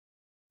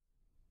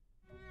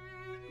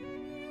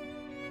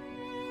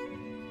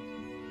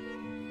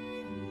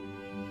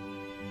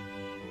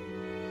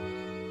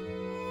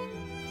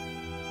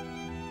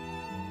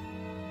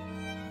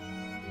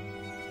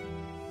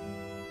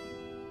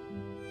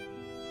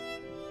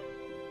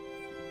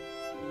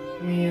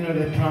I mean, you know,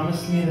 they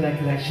promised me that I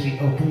could actually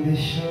open this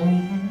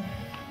show.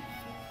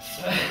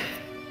 So,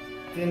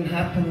 it didn't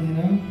happen, you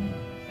know?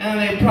 And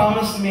they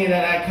promised me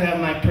that I could have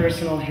my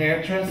personal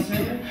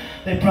hairdresser.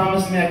 They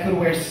promised me I could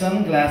wear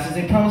sunglasses.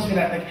 They promised me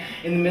that, like,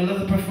 in the middle of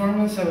the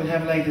performance, I would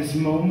have, like, this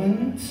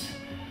moment.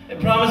 They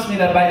promised me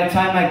that by the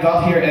time I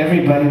got here,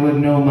 everybody would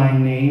know my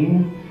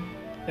name.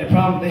 I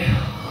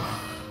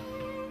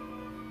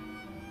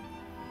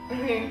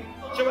mean,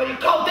 so what do you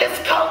call this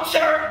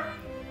culture?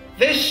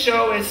 This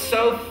show is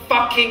so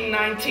fucking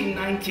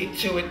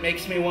 1992, it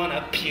makes me want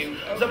to puke.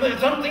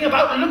 Something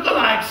about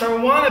lookalikes or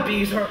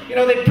wannabes, or, you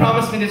know, they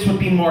promised me this would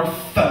be more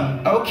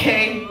fun,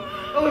 okay?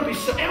 It would be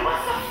so, and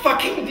what's the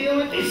fucking deal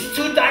with these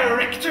two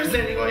directors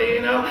anyway,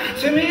 you know?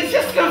 To me, it's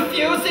just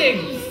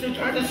confusing. They're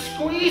trying to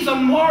squeeze a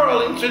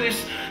moral into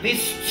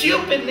these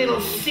stupid little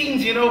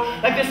scenes, you know?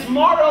 Like this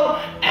moral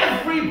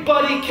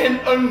everybody can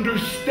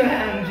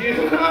understand,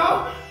 you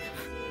know?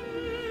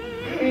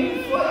 I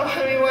mean,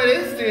 what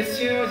is this,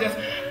 you know, just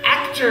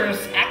actors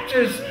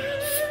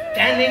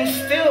standing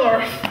still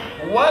or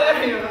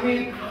whatever, I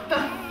mean, what the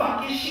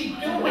fuck is she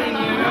doing,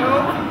 you know?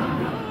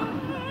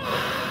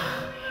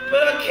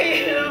 But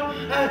okay, you know,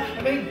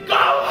 I mean, go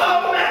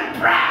home and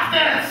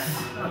practice!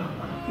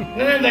 And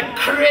then the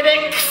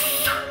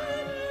critics,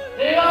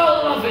 they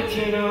all love it,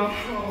 you know.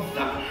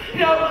 You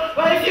know,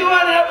 but if you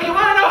wanna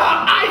know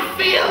how I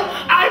feel,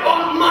 I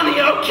want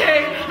money,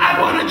 okay? I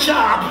want a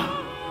job.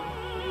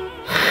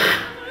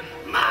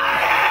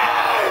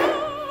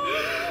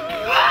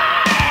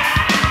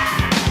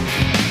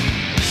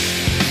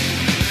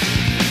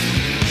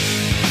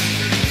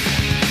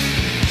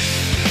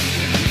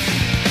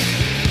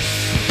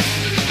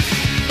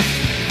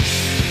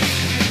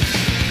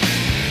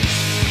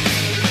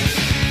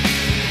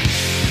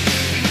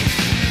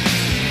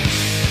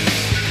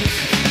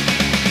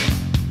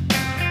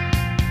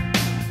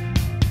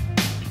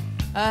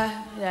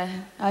 Yeah,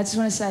 I just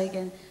want to say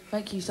again,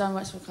 thank you so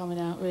much for coming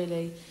out,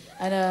 really.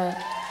 And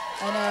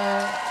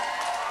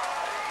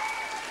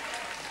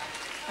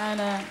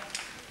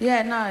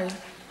yeah, no.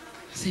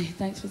 See,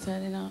 thanks for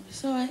turning up.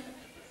 It's all right.